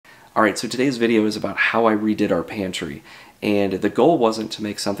Alright, so today's video is about how I redid our pantry. And the goal wasn't to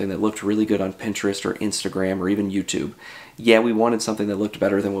make something that looked really good on Pinterest or Instagram or even YouTube. Yeah, we wanted something that looked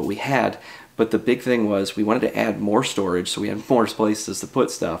better than what we had, but the big thing was we wanted to add more storage so we had more places to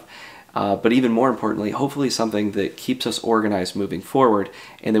put stuff. But even more importantly, hopefully something that keeps us organized moving forward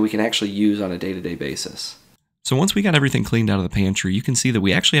and that we can actually use on a day-to-day basis. So once we got everything cleaned out of the pantry, you can see that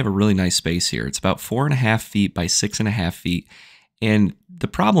we actually have a really nice space here. It's about 4.5 feet by 6.5 feet. And the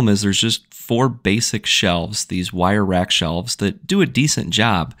problem is there's just 4 basic shelves, these wire rack shelves that do a decent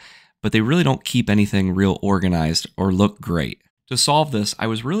job, but they really don't keep anything real organized or look great. To solve this, I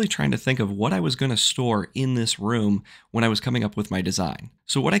was really trying to think of what I was going to store in this room when I was coming up with my design.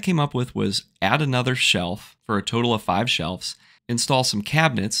 So what I came up with was add another shelf for a total of 5 shelves, install some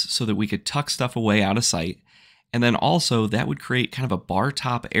cabinets so that we could tuck stuff away out of sight, and then also that would create kind of a bar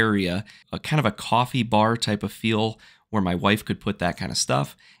top area, a kind of a coffee bar type of feel where my wife could put that kind of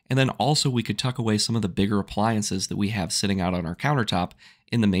stuff. And then also we could tuck away some of the bigger appliances that we have sitting out on our countertop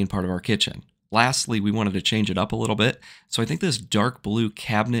in the main part of our kitchen. Lastly, we wanted to change it up a little bit, so I think this dark blue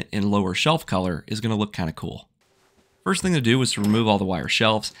cabinet and lower shelf color is going to look kind of cool. First thing to do was to remove all the wire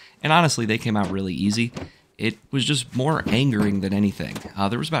shelves, and honestly they came out really easy. It was just more angering than anything.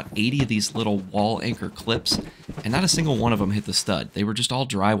 There was about 80 of these little wall anchor clips, and not a single one of them hit the stud. They were just all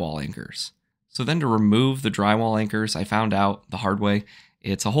drywall anchors. So then to remove the drywall anchors, I found out the hard way,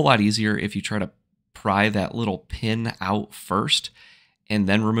 it's a whole lot easier if you try to pry that little pin out first and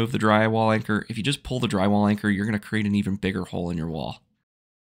then remove the drywall anchor. If you just pull the drywall anchor, you're going to create an even bigger hole in your wall.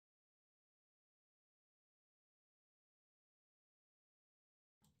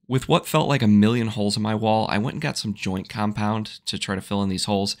 With what felt like a million holes in my wall, I went and got some joint compound to try to fill in these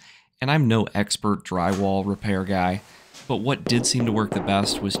holes, and I'm no expert drywall repair guy, but what did seem to work the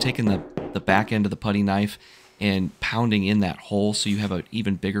best was taking the back end of the putty knife and pounding in that hole so you have an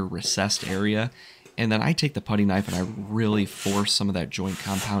even bigger recessed area. And then I take the putty knife and I really force some of that joint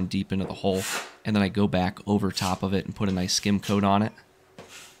compound deep into the hole, and then I go back over top of it and put a nice skim coat on it.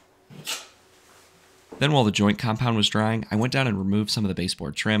 Then while the joint compound was drying, I went down and removed some of the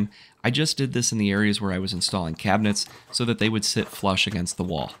baseboard trim. I just did this in the areas where I was installing cabinets so that they would sit flush against the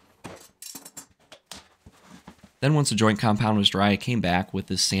wall. Then once the joint compound was dry, I came back with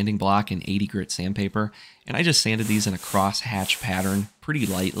this sanding block and 80 grit sandpaper, and I just sanded these in a cross hatch pattern pretty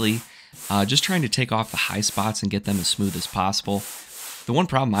lightly, just trying to take off the high spots and get them as smooth as possible. The one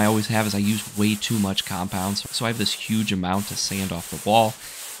problem I always have is I use way too much compounds, so I have this huge amount to sand off the wall,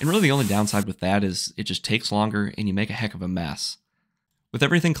 and really the only downside with that is it just takes longer and you make a heck of a mess. With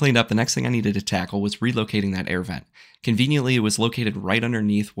everything cleaned up, the next thing I needed to tackle was relocating that air vent. Conveniently, it was located right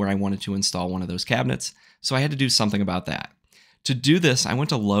underneath where I wanted to install one of those cabinets, so I had to do something about that. To do this, I went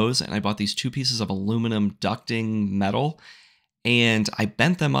to Lowe's and I bought these 2 pieces of aluminum ducting metal, and I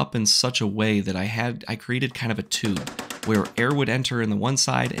bent them up in such a way that I created kind of a tube where air would enter in the one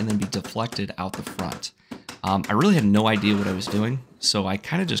side and then be deflected out the front. I really had no idea what I was doing, so I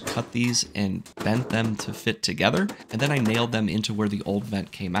kind of just cut these and bent them to fit together, and then I nailed them into where the old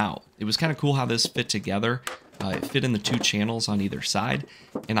vent came out. It was kind of cool how this fit together. It fit in the 2 channels on either side,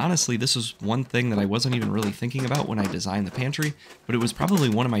 and honestly, this was one thing that I wasn't even really thinking about when I designed the pantry, but it was probably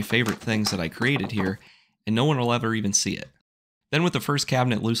one of my favorite things that I created here, and no one will ever even see it. Then with the first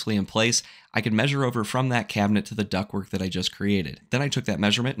cabinet loosely in place, I could measure over from that cabinet to the ductwork that I just created. Then I took that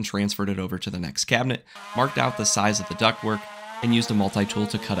measurement and transferred it over to the next cabinet, marked out the size of the ductwork, and used a multi-tool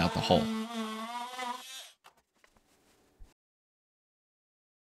to cut out the hole.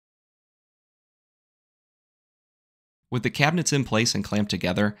 With the cabinets in place and clamped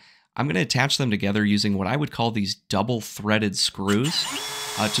together, I'm going to attach them together using what I would call these double-threaded screws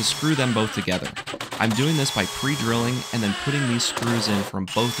to screw them both together. I'm doing this by pre-drilling and then putting these screws in from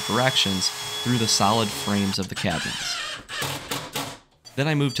both directions through the solid frames of the cabinets. Then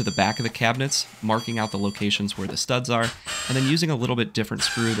I move to the back of the cabinets, marking out the locations where the studs are, and then using a little bit different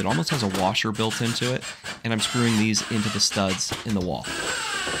screw that almost has a washer built into it, and I'm screwing these into the studs in the wall.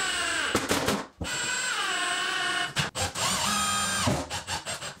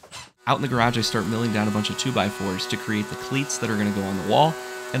 Out in the garage, I start milling down a bunch of 2x4s to create the cleats that are going to go on the wall,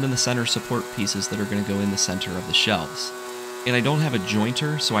 and then the center support pieces that are going to go in the center of the shelves. And I don't have a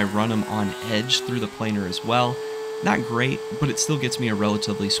jointer, so I run them on edge through the planer as well. Not great, but it still gets me a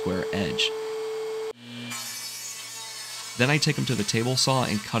relatively square edge. Then I take them to the table saw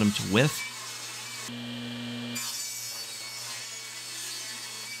and cut them to width.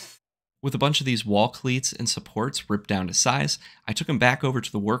 With a bunch of these wall cleats and supports ripped down to size, I took them back over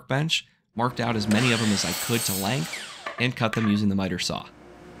to the workbench, marked out as many of them as I could to length, and cut them using the miter saw.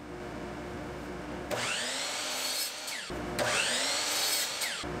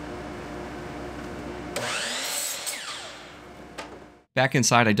 Back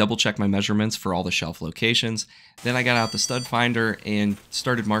inside, I double-checked my measurements for all the shelf locations. Then I got out the stud finder and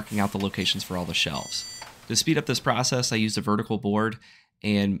started marking out the locations for all the shelves. To speed up this process, I used a vertical board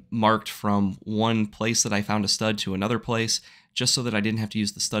and marked from one place that I found a stud to another place, just so that I didn't have to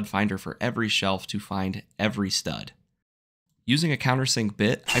use the stud finder for every shelf to find every stud. Using a countersink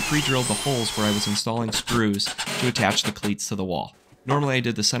bit, I pre-drilled the holes where I was installing screws to attach the cleats to the wall. Normally I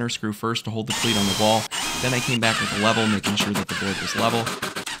did the center screw first to hold the cleat on the wall, then I came back with a level, making sure that the board was level,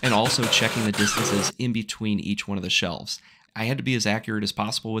 and also checking the distances in between each one of the shelves. I had to be as accurate as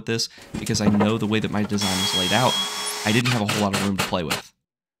possible with this because I know the way that my design was laid out, I didn't have a whole lot of room to play with.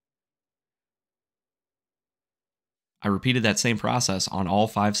 I repeated that same process on all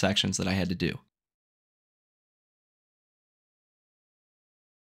 5 sections that I had to do.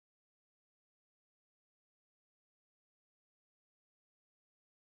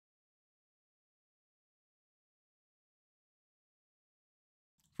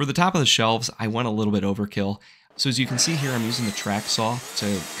 For the top of the shelves, I went a little bit overkill. So as you can see here, I'm using the track saw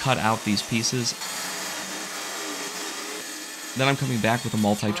to cut out these pieces. Then I'm coming back with a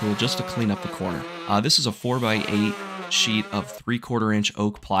multi-tool just to clean up the corner. This is a 4x8 sheet of 3/4 inch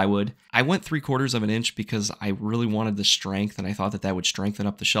oak plywood. I went 3/4 of an inch because I really wanted the strength and I thought that that would strengthen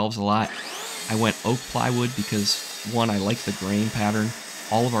up the shelves a lot. I went oak plywood because, one, I like the grain pattern.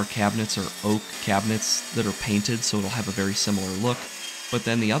 All of our cabinets are oak cabinets that are painted, so it'll have a very similar look. But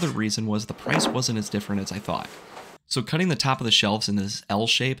then the other reason was the price wasn't as different as I thought. So cutting the top of the shelves in this L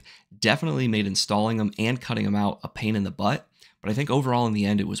shape definitely made installing them and cutting them out a pain in the butt, but I think overall in the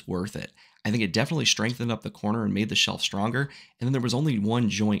end it was worth it. I think it definitely strengthened up the corner and made the shelf stronger, and then there was only one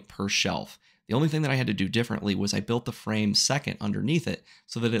joint per shelf. The only thing that I had to do differently was I built the frame second underneath it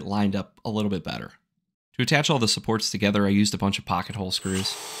so that it lined up a little bit better. To attach all the supports together, I used a bunch of pocket hole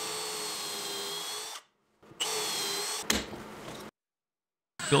screws.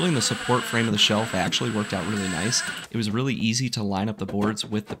 Building the support frame of the shelf actually worked out really nice. It was really easy to line up the boards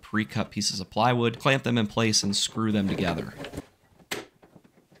with the pre-cut pieces of plywood, clamp them in place, and screw them together.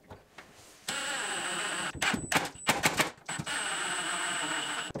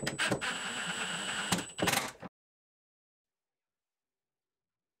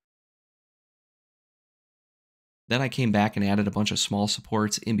 Then I came back and added a bunch of small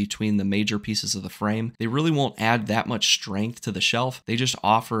supports in between the major pieces of the frame. They really won't add that much strength to the shelf. They just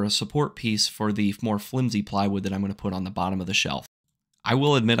offer a support piece for the more flimsy plywood that I'm going to put on the bottom of the shelf. I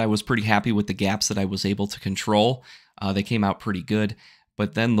will admit I was pretty happy with the gaps that I was able to control. They came out pretty good,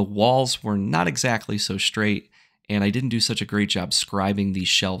 but then the walls were not exactly so straight, and I didn't do such a great job scribing these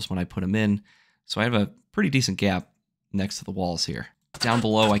shelves when I put them in, so I have a pretty decent gap next to the walls here. Down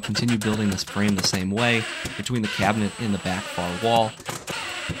below, I continued building this frame the same way, between the cabinet and the back far wall.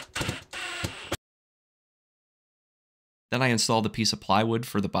 Then I installed a piece of plywood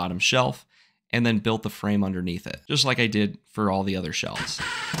for the bottom shelf, and then built the frame underneath it, just like I did for all the other shelves.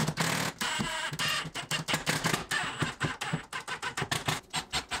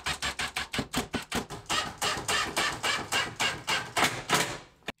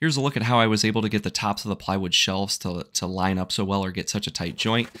 Here's a look at how I was able to get the tops of the plywood shelves to line up so well or get such a tight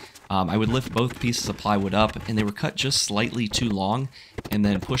joint. I would lift both pieces of plywood up, and they were cut just slightly too long, and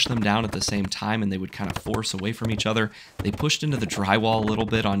then push them down at the same time, and they would kind of force away from each other. They pushed into the drywall a little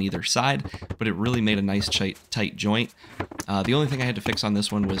bit on either side, but it really made a nice tight joint. The only thing I had to fix on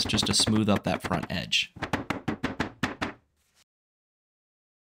this one was just to smooth up that front edge.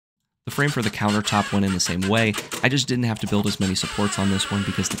 The frame for the countertop went in the same way. I just didn't have to build as many supports on this one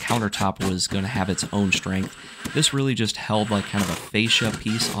because the countertop was going to have its own strength. This really just held like kind of a fascia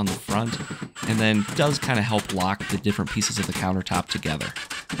piece on the front, and then does kind of help lock the different pieces of the countertop together.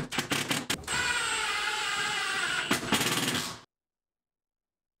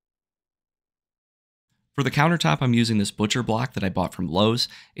 For the countertop, I'm using this butcher block that I bought from Lowe's.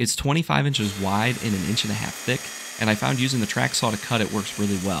 It's 25 inches wide and 1.5 inches thick, and I found using the track saw to cut it works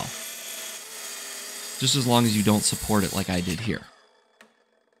really well. Just as long as you don't support it like I did here.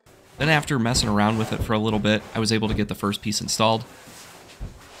 Then after messing around with it for a little bit, I was able to get the first piece installed.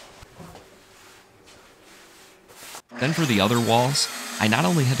 Then for the other walls, I not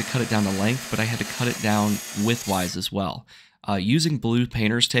only had to cut it down to length, but I had to cut it down widthwise as well. Using blue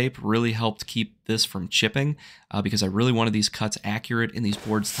painter's tape really helped keep this from chipping because I really wanted these cuts accurate and these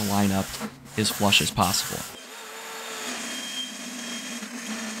boards to line up as flush as possible.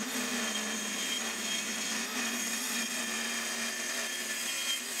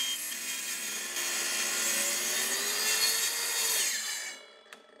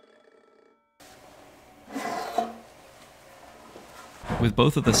 With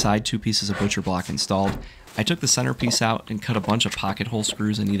both of the side 2 pieces of butcher block installed, I took the centerpiece out and cut a bunch of pocket hole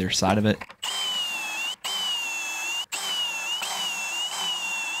screws in either side of it.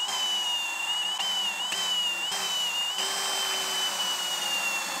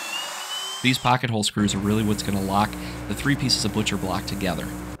 These pocket hole screws are really what's going to lock the 3 pieces of butcher block together.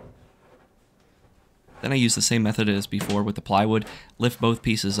 Then I use the same method as before with the plywood, lift both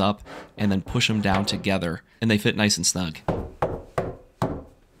pieces up, and then push them down together, and they fit nice and snug.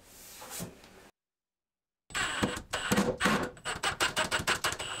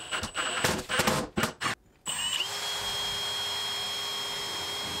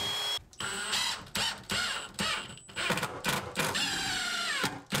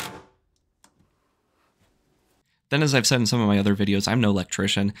 Then, as I've said in some of my other videos, I'm no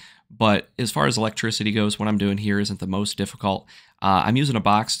electrician, but as far as electricity goes, what I'm doing here isn't the most difficult. I'm using a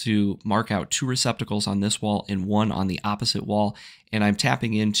box to mark out 2 receptacles on this wall and 1 on the opposite wall, and I'm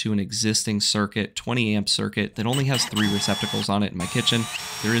tapping into an existing circuit, 20 amp circuit, that only has 3 receptacles on it in my kitchen.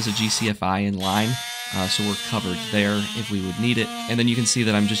 There is a GCFI in line, so we're covered there if we would need it. And then you can see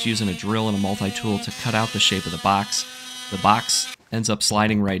that I'm just using a drill and a multi-tool to cut out the shape of the box. The box ends up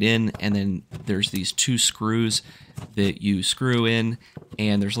sliding right in, and then there's these 2 screws that you screw in,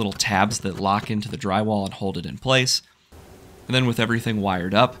 and there's little tabs that lock into the drywall and hold it in place. And then with everything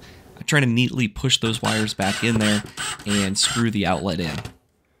wired up, I try to neatly push those wires back in there and screw the outlet in.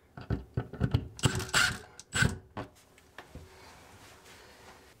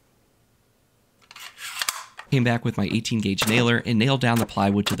 Came back with my 18 gauge nailer and nailed down the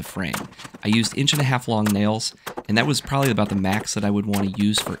plywood to the frame. I used 1.5 inch long nails, and that was probably about the max that I would want to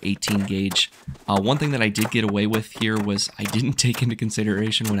use for 18 gauge. One thing that I did get away with here was I didn't take into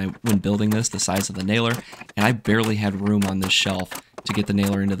consideration when building this the size of the nailer, and I barely had room on this shelf to get the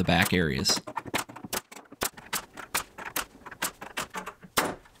nailer into the back areas.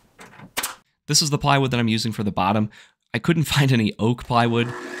 This is the plywood that I'm using for the bottom. I couldn't find any oak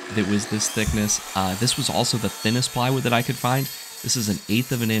plywood that was this thickness. This was also the thinnest plywood that I could find. This is an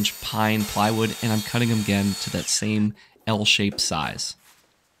 1/8 of an inch pine plywood, and I'm cutting them again to that same L-shaped size.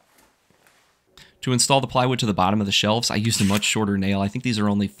 To install the plywood to the bottom of the shelves, I used a much shorter nail. I think these are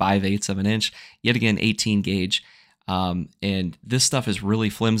only 5/8 of an inch, yet again 18 gauge. And this stuff is really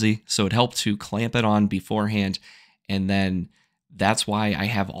flimsy, so it helped to clamp it on beforehand, and then that's why I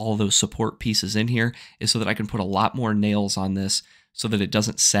have all those support pieces in here, is so that I can put a lot more nails on this so that it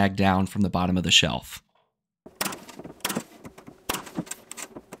doesn't sag down from the bottom of the shelf.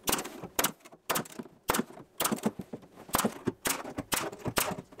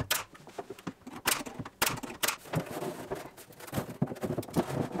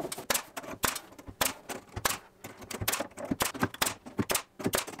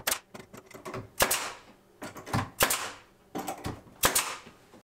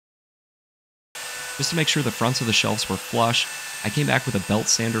 Just to make sure the fronts of the shelves were flush, I came back with a belt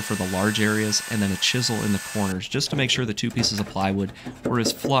sander for the large areas and then a chisel in the corners, just to make sure the 2 pieces of plywood were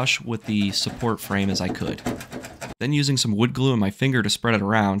as flush with the support frame as I could. Then, using some wood glue and my finger to spread it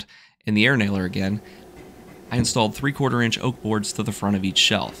around, and the air nailer again, I installed 3/4 inch oak boards to the front of each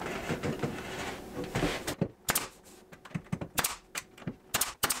shelf.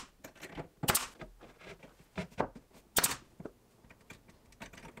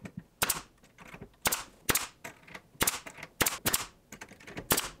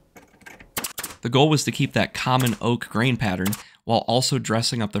 The goal was to keep that common oak grain pattern while also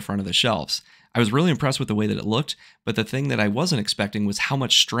dressing up the front of the shelves. I was really impressed with the way that it looked, but the thing that I wasn't expecting was how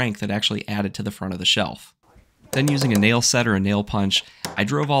much strength it actually added to the front of the shelf. Then, using a nail set or a nail punch, I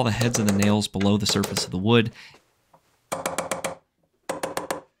drove all the heads of the nails below the surface of the wood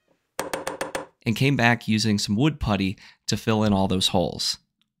and came back using some wood putty to fill in all those holes.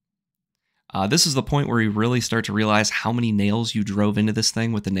 This is the point where you really start to realize how many nails you drove into this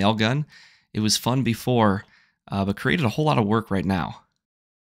thing with the nail gun. It was fun before, but created a whole lot of work right now.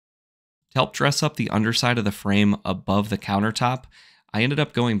 To help dress up the underside of the frame above the countertop, I ended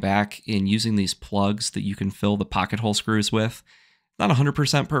up going back and using these plugs that you can fill the pocket hole screws with. Not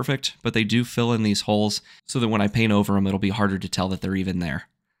 100% perfect, but they do fill in these holes so that when I paint over them, it'll be harder to tell that they're even there.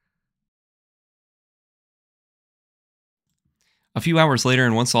 A few hours later,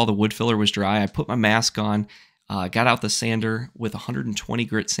 and once all the wood filler was dry, I put my mask on, got out the sander with 120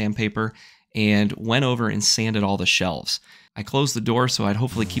 grit sandpaper, and went over and sanded all the shelves. I closed the door so I'd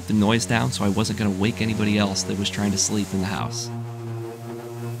hopefully keep the noise down so I wasn't going to wake anybody else that was trying to sleep in the house.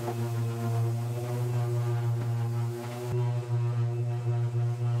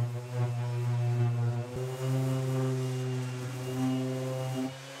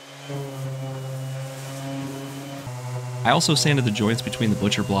 I also sanded the joints between the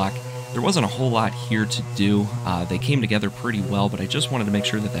butcher block. There wasn't a whole lot here to do. They came together pretty well, but I just wanted to make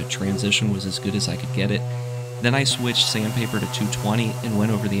sure that that transition was as good as I could get it. Then I switched sandpaper to 220 and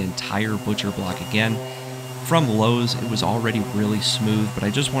went over the entire butcher block again. From Lowe's, it was already really smooth, but I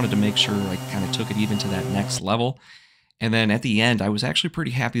just wanted to make sure I kind of took it even to that next level. And then at the end, I was actually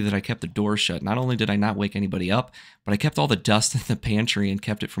pretty happy that I kept the door shut. Not only did I not wake anybody up, but I kept all the dust in the pantry and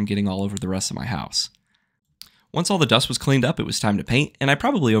kept it from getting all over the rest of my house. Once all the dust was cleaned up, it was time to paint, and I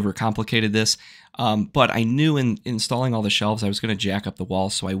probably overcomplicated this, but I knew in installing all the shelves I was going to jack up the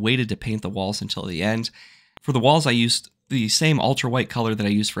walls, so I waited to paint the walls until the end. For the walls, I used the same ultra white color that I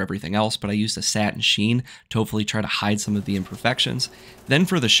use for everything else, but I used a satin sheen to hopefully try to hide some of the imperfections. Then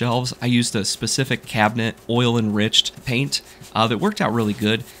for the shelves, I used a specific cabinet oil enriched paint that worked out really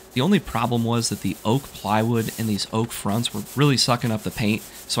good. The only problem was that the oak plywood and these oak fronts were really sucking up the paint,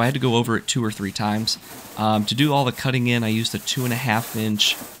 so I had to go over it 2 or 3 times. To do all the cutting in, I used a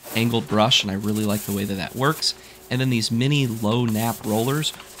 2.5-inch angled brush, and I really like the way that that works. And then these mini low nap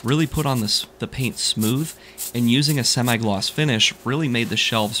rollers really put on the paint smooth, and using a semi-gloss finish really made the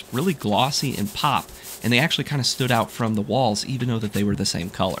shelves really glossy and pop, and they actually kind of stood out from the walls even though that they were the same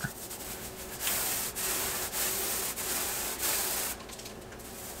color.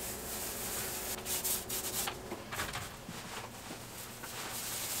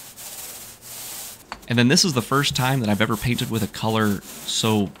 And then this is the first time that I've ever painted with a color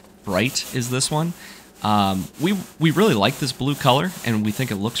so bright as this one. We really like this blue color, and we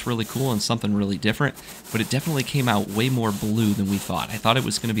think it looks really cool and something really different, but it definitely came out way more blue than we thought. I thought it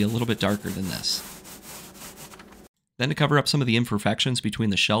was going to be a little bit darker than this. Then to cover up some of the imperfections between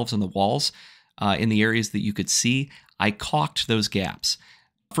the shelves and the walls, in the areas that you could see, I caulked those gaps.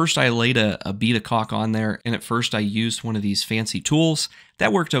 First, I laid a bead of caulk on there, and at first I used one of these fancy tools.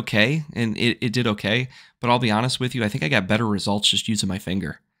 That worked okay, and it did okay, but I'll be honest with you, I think I got better results just using my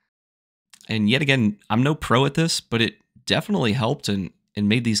finger. And yet again, I'm no pro at this, but it definitely helped and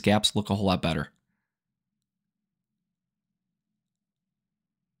made these gaps look a whole lot better.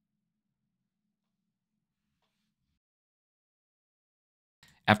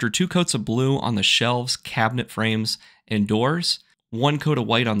 After 2 coats of blue on the shelves, cabinet frames, and doors, 1 coat of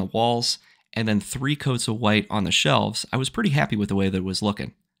white on the walls, and then 3 coats of white on the shelves, I was pretty happy with the way that it was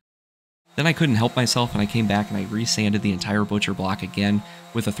looking. Then I couldn't help myself and I came back and I resanded the entire butcher block again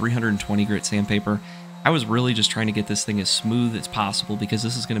with a 320 grit sandpaper. I was really just trying to get this thing as smooth as possible because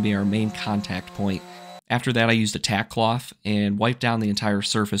this is going to be our main contact point. After that, I used a tack cloth and wiped down the entire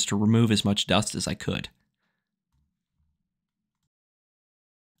surface to remove as much dust as I could.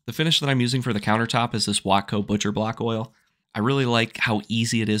 The finish that I'm using for the countertop is this Watco butcher block oil. I really like how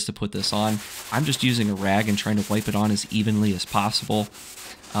easy it is to put this on. I'm just using a rag and trying to wipe it on as evenly as possible.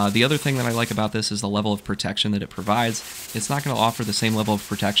 The other thing that I like about this is the level of protection that it provides. It's not going to offer the same level of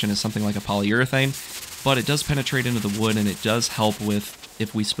protection as something like a polyurethane, but it does penetrate into the wood and it does help with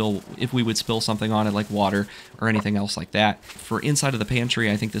if we would spill something on it like water or anything else like that. For inside of the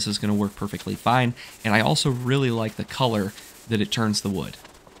pantry, I think this is going to work perfectly fine, and I also really like the color that it turns the wood.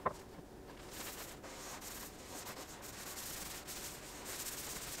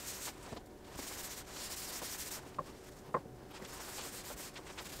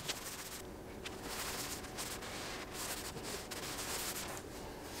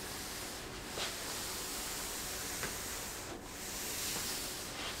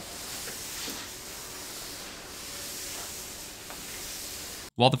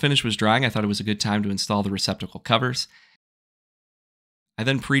 While the finish was drying, I thought it was a good time to install the receptacle covers. I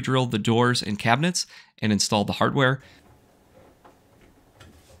then pre-drilled the doors and cabinets and installed the hardware.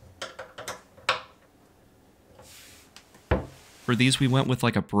 For these, we went with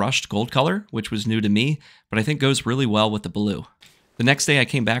like a brushed gold color, which was new to me, but I think goes really well with the blue. The next day, I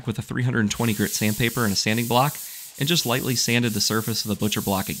came back with a 320 grit sandpaper and a sanding block and just lightly sanded the surface of the butcher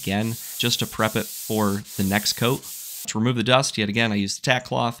block again, just to prep it for the next coat. To remove the dust, yet again, I used a tack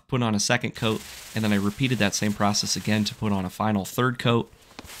cloth, put on a second coat, and then I repeated that same process again to put on a final 3rd coat.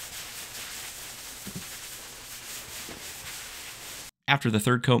 After the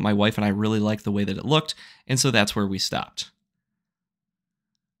 3rd coat, my wife and I really liked the way that it looked, and so that's where we stopped.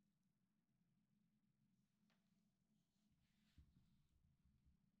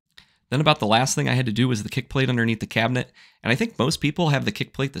 Then about the last thing I had to do was the kick plate underneath the cabinet, and I think most people have the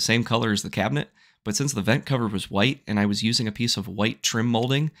kick plate the same color as the cabinet, but since the vent cover was white and I was using a piece of white trim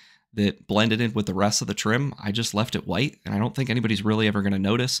molding that blended in with the rest of the trim, I just left it white, and I don't think anybody's really ever going to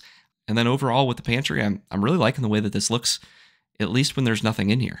notice. And then overall with the pantry, I'm really liking the way that this looks, at least when there's nothing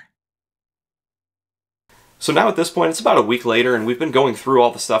in here. So now at this point, it's about a week later, and we've been going through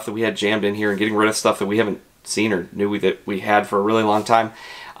all the stuff that we had jammed in here and getting rid of stuff that we haven't seen or knew that we had for a really long time.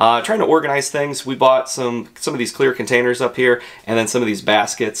 Trying to organize things. We bought some of these clear containers up here, and then some of these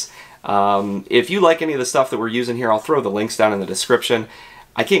baskets. If you like any of the stuff that we're using here, I'll throw the links down in the description.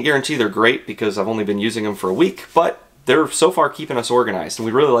 I can't guarantee they're great because I've only been using them for a week, but they're so far keeping us organized, and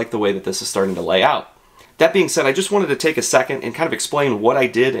we really like the way that this is starting to lay out. That being said, I just wanted to take a second and kind of explain what I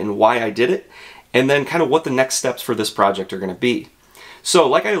did and why I did it, and then kind of what the next steps for this project are going to be. So,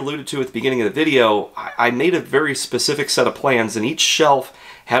 like I alluded to at the beginning of the video, I made a very specific set of plans, and each shelf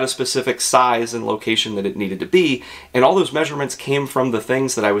had a specific size and location that it needed to be, and all those measurements came from the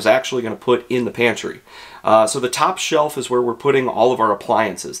things that I was actually going to put in the pantry. So the top shelf is where we're putting all of our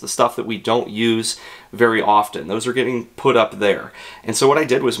appliances, the stuff that we don't use very often. Those are getting put up there. And so what I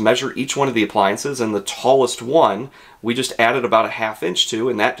did was measure each one of the appliances, and the tallest one we just added about a ½ inch to,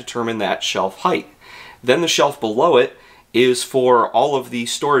 and that determined that shelf height. Then the shelf below it is for all of the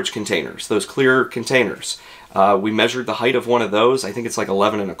storage containers, those clear containers. We measured the height of one of those. I think it's like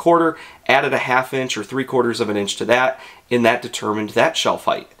 11 1/4, added a ½ inch or 3/4 of an inch to that, and that determined that shelf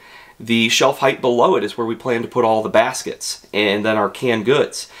height. The shelf height below it is where we plan to put all the baskets and then our canned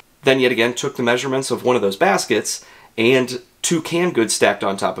goods. Then yet again took the measurements of one of those baskets and 2 canned goods stacked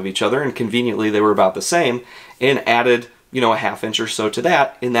on top of each other, and conveniently they were about the same, and added, a ½ inch or so to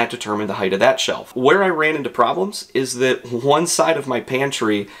that, and that determined the height of that shelf. Where I ran into problems is that one side of my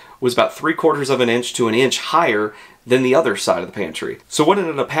pantry was about 3/4 of an inch to an inch higher than the other side of the pantry. So what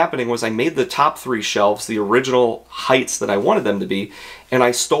ended up happening was I made the top 3 shelves the original heights that I wanted them to be, and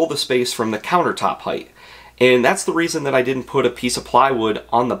I stole the space from the countertop height. And that's the reason that I didn't put a piece of plywood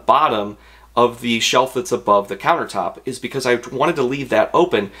on the bottom of the shelf that's above the countertop, is because I wanted to leave that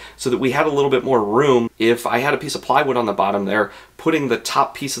open so that we had a little bit more room. If I had a piece of plywood on the bottom there, putting the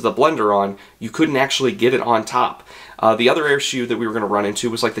top piece of the blender on, you couldn't actually get it on top. The other issue that we were going to run into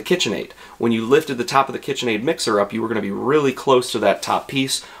was like the KitchenAid. When you lifted the top of the KitchenAid mixer up, you were going to be really close to that top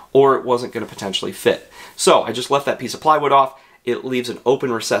piece, or it wasn't going to potentially fit. So I just left that piece of plywood off. It leaves an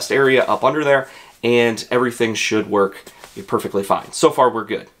open recessed area up under there, and everything should work perfectly fine. So far we're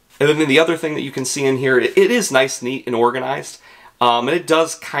good. And then the other thing that you can see in here, it is nice, neat, and organized. And it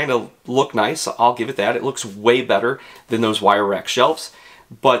does kind of look nice, I'll give it that. It looks way better than those wire rack shelves.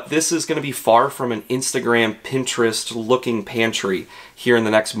 But this is going to be far from an Instagram, Pinterest looking pantry here in the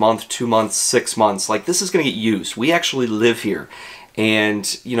next month, 2 months, 6 months. Like, this is going to get used. We actually live here. And,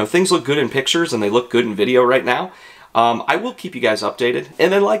 things look good in pictures and they look good in video right now. I will keep you guys updated.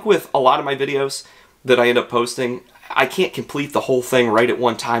 And then, like with a lot of my videos that I end up posting, I can't complete the whole thing right at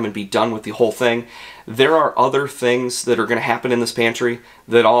one time and be done with the whole thing. There are other things that are going to happen in this pantry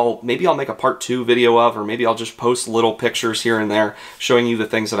that maybe I'll make a part 2 video of, or maybe I'll just post little pictures here and there showing you the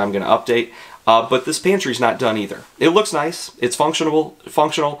things that I'm going to update. But this pantry's not done either. It looks nice, it's functional,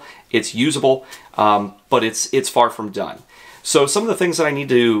 it's usable, but it's far from done. So some of the things that I need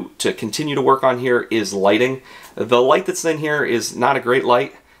to continue to work on here is lighting. The light that's in here is not a great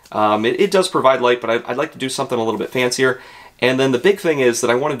light. It does provide light, but I'd like to do something a little bit fancier. And then the big thing is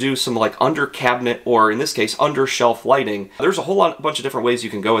that I want to do some like under cabinet, or in this case under shelf lighting. There's a bunch of different ways you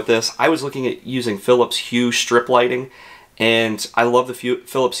can go with this. I was looking at using Philips Hue strip lighting, and I love the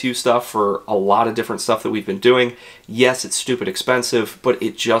Philips Hue stuff for a lot of different stuff that we've been doing. Yes, it's stupid expensive, but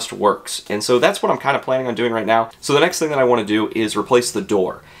it just works. And so that's what I'm kind of planning on doing right now. So the next thing that I want to do is replace the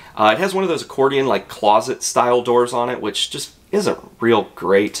door. It has one of those accordion like closet style doors on it, which just isn't real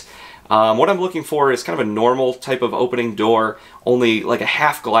great. What I'm looking for is kind of a normal type of opening door, only like a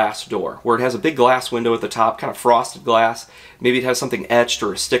half glass door, where it has a big glass window at the top, kind of frosted glass. Maybe it has something etched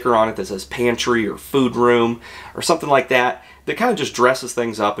or a sticker on it that says pantry or food room or something like that, that kind of just dresses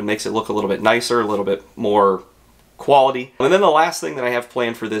things up and makes it look a little bit nicer, a little bit more quality. And then the last thing that I have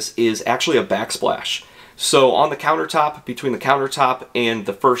planned for this is actually a backsplash. So on the countertop, between the countertop and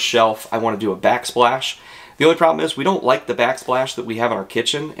the first shelf, I want to do a backsplash. The only problem is we don't like the backsplash that we have in our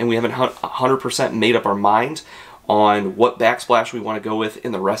kitchen, and we haven't 100% made up our mind on what backsplash we want to go with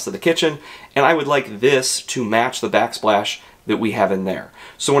in the rest of the kitchen, and I would like this to match the backsplash that we have in there.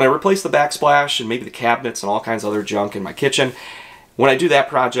 So when I replace the backsplash and maybe the cabinets and all kinds of other junk in my kitchen, when I do that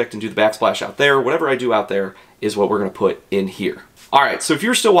project and do the backsplash out there, whatever I do out there is what we're going to put in here. Alright, so if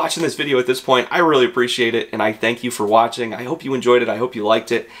you're still watching this video at this point, I really appreciate it, and I thank you for watching. I hope you enjoyed it. I hope you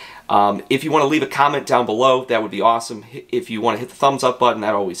liked it. If you want to leave a comment down below, that would be awesome. If you want to hit the thumbs up button,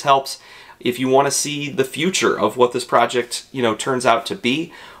 that always helps. If you want to see the future of what this project, turns out to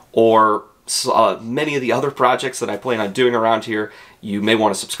be, or many of the other projects that I plan on doing around here, you may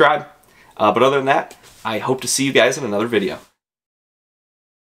want to subscribe. But other than that, I hope to see you guys in another video.